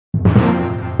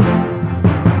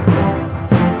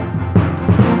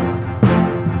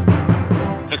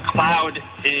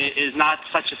is not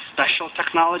such a special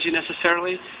technology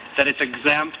necessarily that it's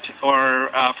exempt or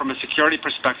from a security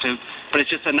perspective, but it's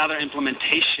just another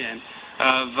implementation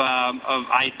of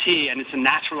IT, and it's a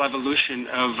natural evolution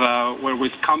of where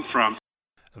we've come from.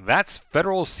 That's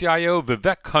Federal CIO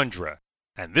Vivek Kundra,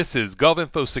 and this is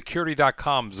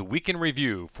GovInfoSecurity.com's Week in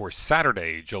Review for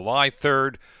Saturday, July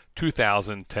 3rd,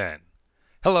 2010.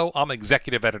 Hello, I'm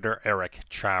Executive Editor Eric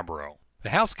Chabrow. The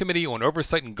House Committee on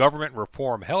Oversight and Government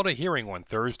Reform held a hearing on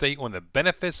Thursday on the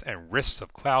benefits and risks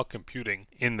of cloud computing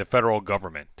in the federal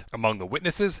government. Among the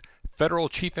witnesses, Federal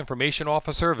Chief Information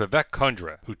Officer Vivek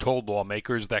Kundra, who told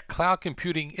lawmakers that cloud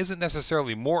computing isn't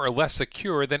necessarily more or less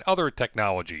secure than other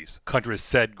technologies. Kundra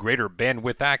said greater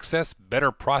bandwidth access,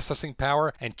 better processing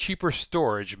power, and cheaper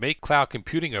storage make cloud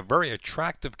computing a very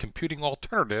attractive computing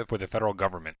alternative for the federal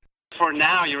government. For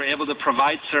now, you're able to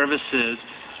provide services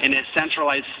in a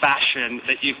centralized fashion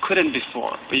that you couldn't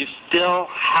before, but you still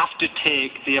have to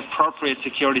take the appropriate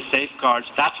security safeguards.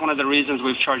 That's one of the reasons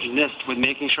we've charged NIST with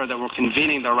making sure that we're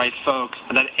convening the right folks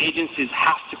and that agencies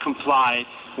have to comply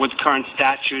with current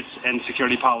statutes and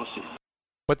security policies.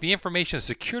 But the Information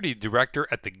Security Director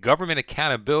at the Government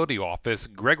Accountability Office,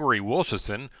 Gregory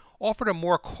Wilshusen, offered a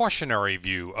more cautionary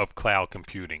view of cloud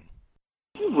computing.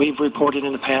 We've reported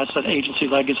in the past that agency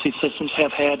legacy systems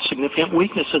have had significant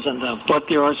weaknesses in them, but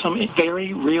there are some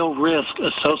very real risks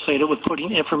associated with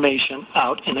putting information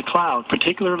out in the cloud,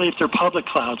 particularly if they're public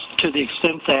clouds, to the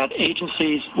extent that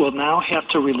agencies will now have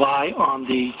to rely on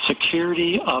the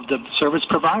security of the service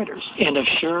providers and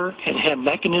assure and have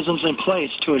mechanisms in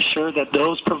place to assure that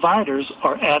those providers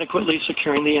are adequately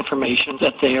securing the information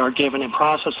that they are given in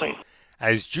processing.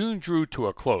 As June drew to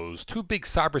a close, two big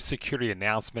cybersecurity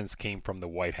announcements came from the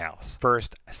White House.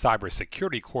 First,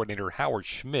 Cybersecurity Coordinator Howard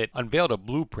Schmidt unveiled a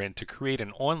blueprint to create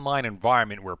an online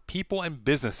environment where people and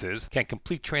businesses can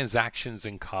complete transactions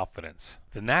in confidence.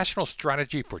 The National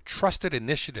Strategy for Trusted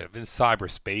Initiative in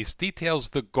Cyberspace details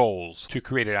the goals to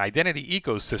create an identity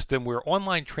ecosystem where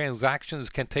online transactions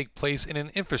can take place in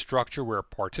an infrastructure where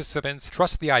participants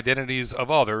trust the identities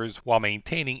of others while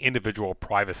maintaining individual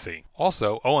privacy.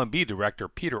 Also, OMB Director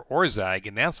Peter Orszag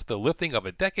announced the lifting of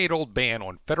a decade-old ban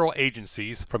on federal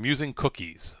agencies from using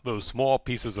cookies, those small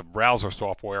pieces of browser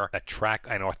software that track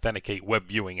and authenticate web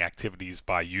viewing activities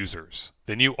by users.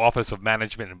 The new Office of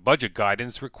Management and Budget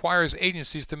guidance requires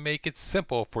agencies to make it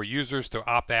simple for users to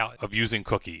opt out of using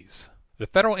cookies. The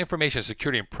Federal Information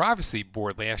Security and Privacy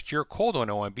Board last year called on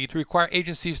OMB to require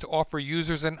agencies to offer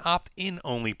users an opt-in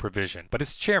only provision, but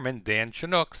its chairman, Dan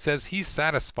Chenok, says he's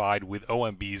satisfied with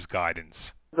OMB's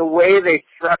guidance. The way they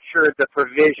structured the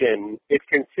provision is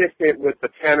consistent with the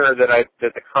tenor that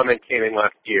the comment came in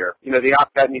last year. The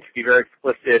opt-out needs to be very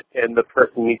explicit, and the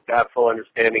person needs to have full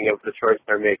understanding of the choice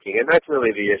they're making. And that's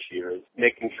really the issue, is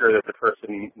making sure that the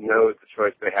person knows the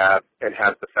choice they have and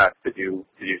has the facts to do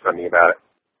something about it.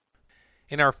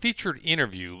 In our featured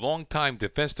interview, longtime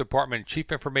Defense Department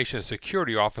Chief Information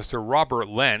Security Officer Robert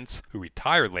Lentz, who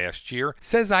retired last year,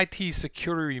 says IT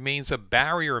security remains a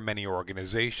barrier in many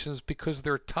organizations because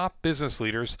their top business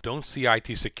leaders don't see IT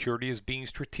security as being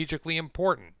strategically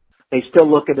important. They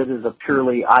still look at it as a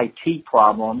purely IT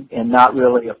problem and not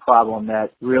really a problem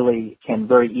that really can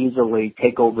very easily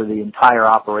take over the entire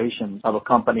operations of a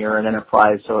company or an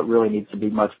enterprise, so it really needs to be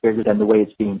much bigger than the way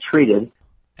it's being treated.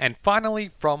 And finally,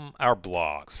 from our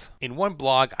blogs. In one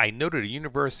blog, I noted a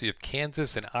University of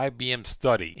Kansas and IBM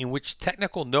study in which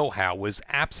technical know-how was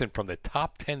absent from the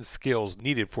top 10 skills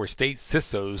needed for state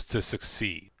CISOs to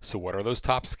succeed. So what are those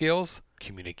top skills?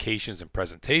 Communications and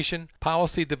presentation,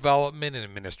 policy development and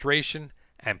administration,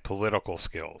 and political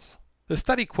skills. The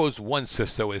study quotes one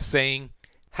CISO as saying,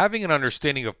 "Having an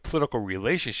understanding of political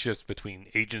relationships between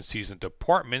agencies and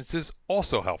departments is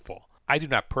also helpful. I do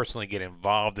not personally get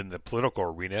involved in the political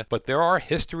arena, but there are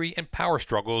history and power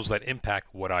struggles that impact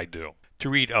what I do." To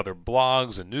read other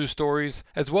blogs and news stories,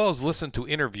 as well as listen to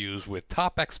interviews with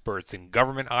top experts in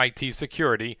government IT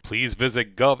security, please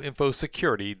visit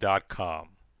GovInfoSecurity.com.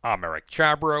 I'm Eric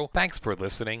Chabrow. Thanks for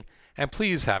listening, and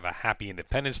please have a happy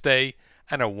Independence Day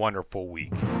and a wonderful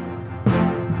week.